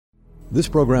This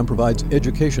program provides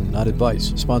education, not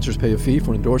advice. Sponsors pay a fee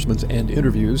for endorsements and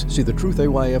interviews. See the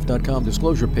truthayf.com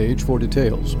disclosure page for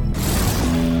details.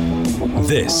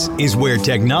 This is where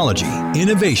technology,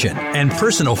 innovation, and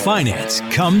personal finance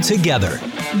come together.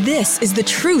 This is the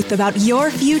truth about your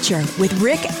future with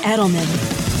Rick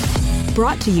Edelman.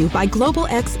 Brought to you by Global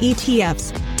X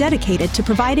ETFs, dedicated to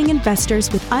providing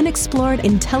investors with unexplored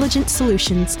intelligent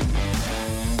solutions.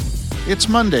 It's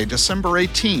Monday, December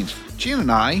 18th. Gene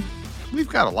and I, we've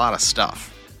got a lot of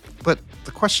stuff. But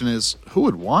the question is, who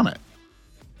would want it?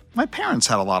 My parents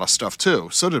had a lot of stuff too.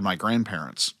 So did my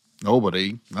grandparents.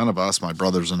 Nobody, none of us, my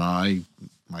brothers and I,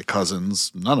 my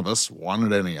cousins, none of us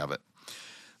wanted any of it.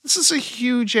 This is a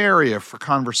huge area for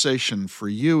conversation for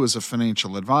you as a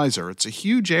financial advisor. It's a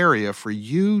huge area for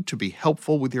you to be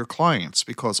helpful with your clients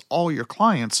because all your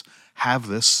clients have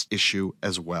this issue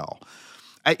as well.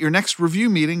 At your next review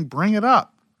meeting, bring it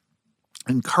up.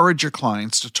 Encourage your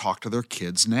clients to talk to their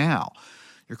kids now.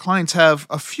 Your clients have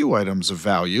a few items of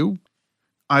value,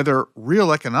 either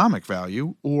real economic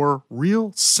value or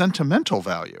real sentimental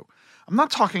value. I'm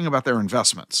not talking about their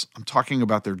investments. I'm talking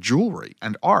about their jewelry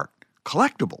and art,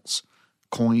 collectibles,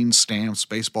 coins, stamps,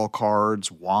 baseball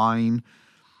cards, wine.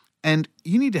 And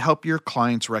you need to help your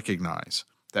clients recognize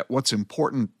that what's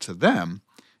important to them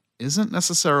isn't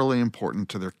necessarily important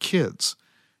to their kids.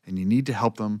 And you need to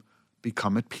help them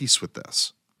become at peace with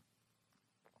this.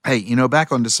 Hey,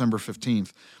 back on December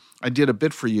 15th, I did a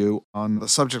bit for you on the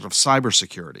subject of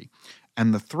cybersecurity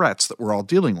and the threats that we're all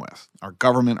dealing with, our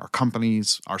government, our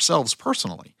companies, ourselves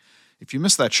personally. If you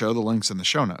missed that show, the link's in the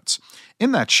show notes.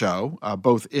 In that show,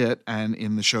 both it and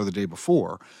in the show the day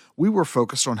before, we were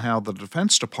focused on how the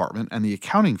Defense Department and the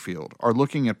accounting field are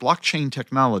looking at blockchain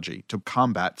technology to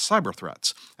combat cyber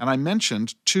threats. And I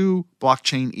mentioned two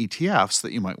blockchain ETFs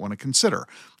that you might want to consider: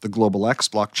 the Global X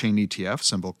blockchain ETF,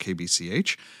 symbol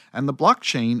KBCH, and the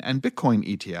blockchain and Bitcoin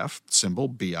ETF, symbol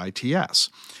BITS.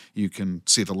 You can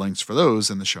see the links for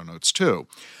those in the show notes too.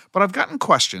 But I've gotten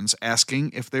questions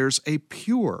asking if there's a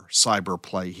pure cyber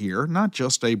play here, not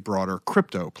just a broader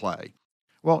crypto play.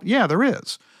 Well, yeah, there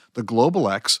is. The Global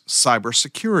X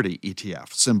Cybersecurity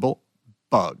ETF, symbol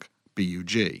BUG,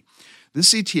 B-U-G.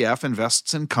 This ETF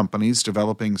invests in companies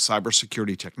developing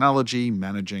cybersecurity technology,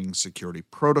 managing security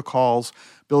protocols,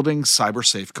 building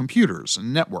cyber-safe computers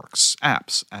and networks,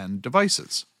 apps, and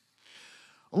devices.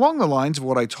 Along the lines of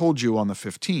what I told you on the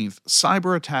 15th,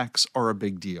 cyber attacks are a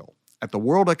big deal. At the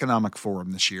World Economic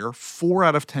Forum this year, 4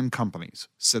 out of 10 companies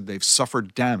said they've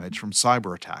suffered damage from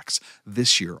cyber attacks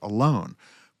this year alone.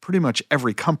 Pretty much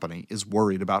every company is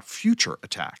worried about future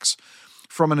attacks.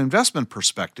 From an investment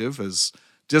perspective, as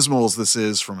dismal as this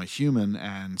is from a human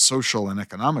and social and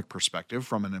economic perspective,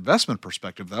 from an investment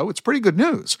perspective, though, it's pretty good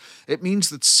news. It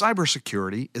means that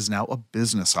cybersecurity is now a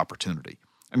business opportunity.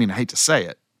 I mean, I hate to say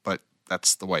it, but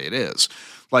that's the way it is.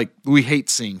 Like, we hate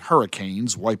seeing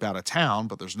hurricanes wipe out a town,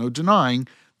 but there's no denying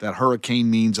that hurricane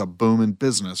means a boom in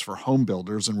business for home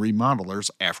builders and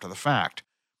remodelers after the fact.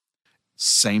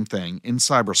 Same thing in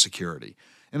cybersecurity.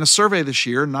 In a survey this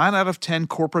year, 9 out of 10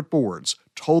 corporate boards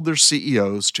told their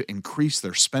CEOs to increase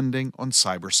their spending on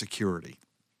cybersecurity.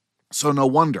 So no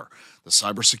wonder the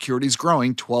cybersecurity is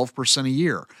growing 12% a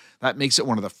year. That makes it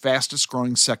one of the fastest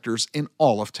growing sectors in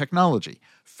all of technology.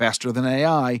 Faster than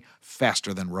AI,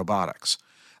 faster than robotics.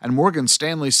 And Morgan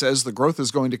Stanley says the growth is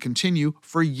going to continue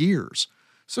for years.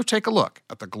 So take a look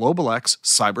at the Global X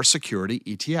Cybersecurity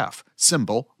ETF,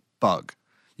 symbol BUG.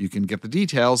 You can get the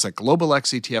details at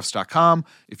globalxetfs.com.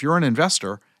 If you're an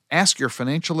investor, ask your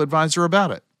financial advisor about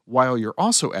it, while you're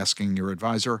also asking your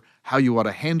advisor how you ought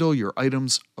to handle your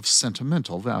items of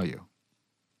sentimental value.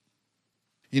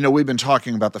 We've been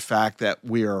talking about the fact that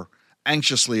we're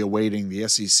anxiously awaiting the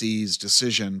SEC's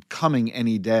decision coming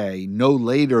any day, no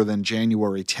later than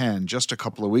January 10, just a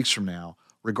couple of weeks from now,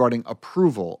 regarding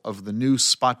approval of the new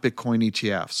spot Bitcoin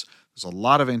ETFs. There's a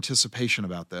lot of anticipation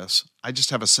about this. I just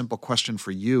have a simple question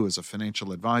for you as a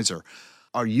financial advisor.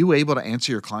 Are you able to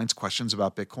answer your clients' questions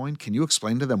about Bitcoin? Can you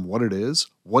explain to them what it is?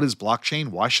 What is blockchain?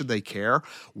 Why should they care?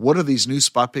 What are these new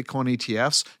spot Bitcoin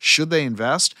ETFs? Should they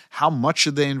invest? How much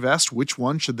should they invest? Which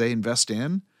one should they invest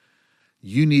in?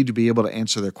 You need to be able to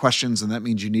answer their questions, and that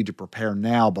means you need to prepare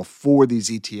now before these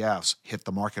ETFs hit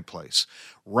the marketplace.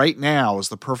 Right now is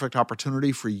the perfect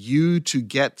opportunity for you to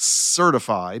get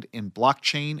certified in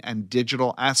blockchain and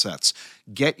digital assets.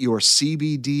 Get your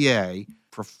CBDA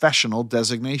professional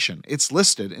designation. It's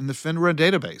listed in the FINRA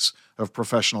database of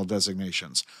professional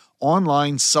designations.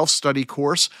 Online self-study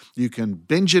course. You can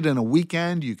binge it in a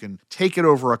weekend. You can take it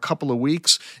over a couple of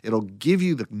weeks. It'll give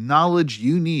you the knowledge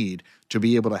you need to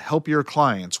be able to help your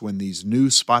clients when these new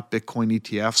spot Bitcoin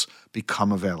ETFs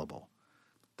become available.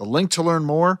 The link to learn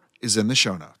more is in the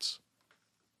show notes.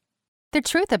 The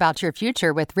Truth About Your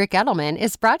Future with Rick Edelman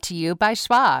is brought to you by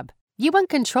Schwab. You want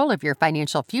control of your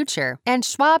financial future, and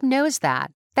Schwab knows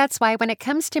that. That's why when it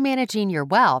comes to managing your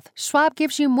wealth, Schwab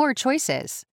gives you more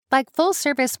choices, like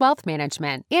full-service wealth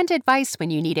management and advice when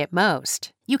you need it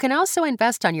most. You can also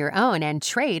invest on your own and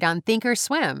trade on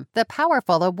Thinkorswim, the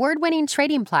powerful award-winning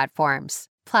trading platforms.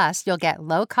 Plus, you'll get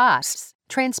low costs,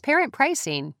 transparent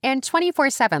pricing, and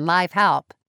 24/7 live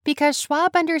help. Because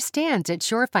Schwab understands it's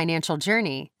your financial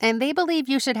journey, and they believe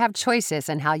you should have choices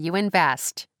in how you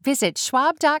invest. Visit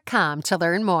schwab.com to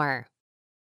learn more.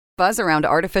 Buzz around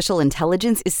artificial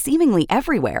intelligence is seemingly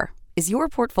everywhere. Is your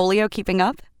portfolio keeping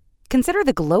up? Consider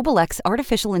the Global X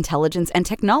Artificial Intelligence and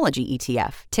Technology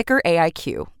ETF, ticker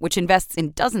AIQ, which invests in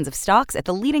dozens of stocks at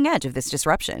the leading edge of this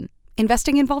disruption.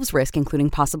 Investing involves risk, including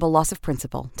possible loss of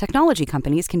principal. Technology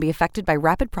companies can be affected by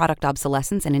rapid product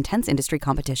obsolescence and intense industry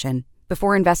competition.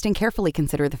 Before investing, carefully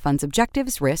consider the fund's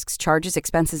objectives, risks, charges,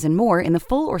 expenses, and more in the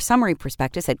full or summary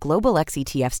prospectus at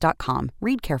globalxetfs.com.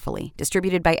 Read carefully.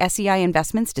 Distributed by SEI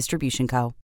Investments Distribution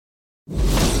Co.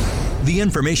 The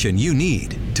information you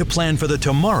need to plan for the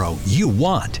tomorrow you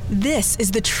want. This is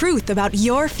The Truth About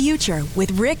Your Future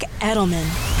with Rick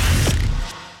Edelman.